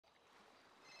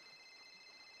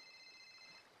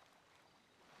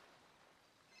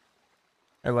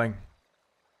Ling.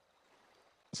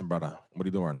 Listen, brother, what are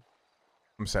you doing?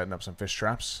 I'm setting up some fish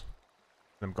traps.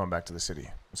 I'm going back to the city.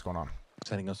 What's going on?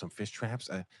 Setting up some fish traps?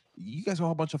 You guys are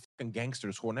all a bunch of fucking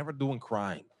gangsters who are never doing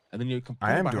crime. And then you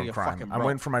complain I am about doing how crime. fucking I'm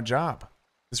waiting for my job.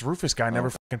 This Rufus guy never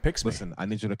fucking picks me. Listen, I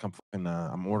need you to come fucking,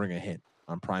 I'm ordering a hit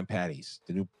on Prime Patties,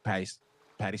 the new patty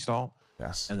stall.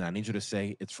 Yes. And I need you to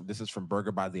say this is from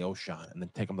Burger by the Ocean, and then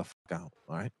take them the fuck out.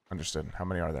 All right? Understood. How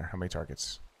many are there? How many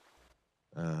targets?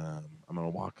 I'm gonna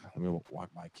walk. Let me walk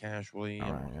by casually.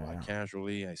 All right,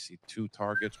 Casually. I see 2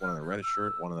 targets. One in the red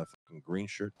shirt. One in the fucking green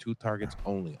shirt. 2 targets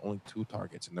only. Only 2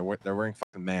 targets, and they're wearing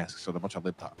fucking masks, so they're a bunch of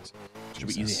lip tarts. Should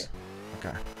be easy.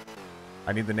 Okay.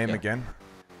 I need the name again.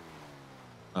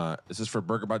 This is for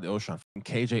Burger by the Ocean.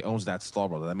 KJ owns that stall,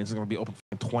 brother. That means it's gonna be open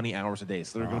 20 hours a day.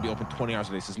 So they're gonna be open 20 hours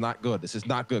a day. This is not good. This is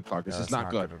not good, Clark. This is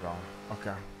not good at all.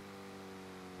 Okay.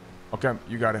 Okay,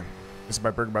 you got it. This is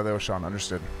by Burger by the Ocean.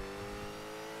 Understood.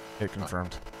 Hit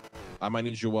confirmed. I might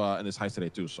need you in this heist today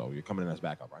too, so you're coming in as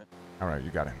backup, right? All right, you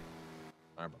got it.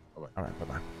 All right, bro. Bye-bye. All right,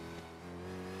 bye-bye.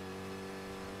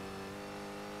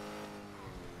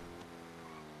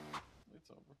 It's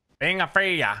over. Being a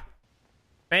freya.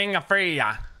 Being a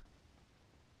freya.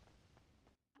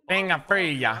 Being a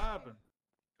freya.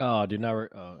 Oh, dude, now we're.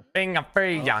 Being a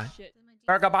freya.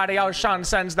 Burger by the Ocean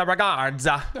sends the regards.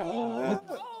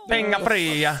 Being a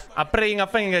freya. A being a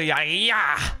finger.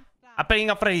 Yeah. A being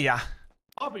a freya.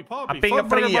 Poppy, being a fuck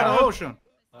Burger by freya. the Ocean.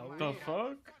 What the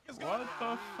fuck? What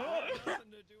the fuck?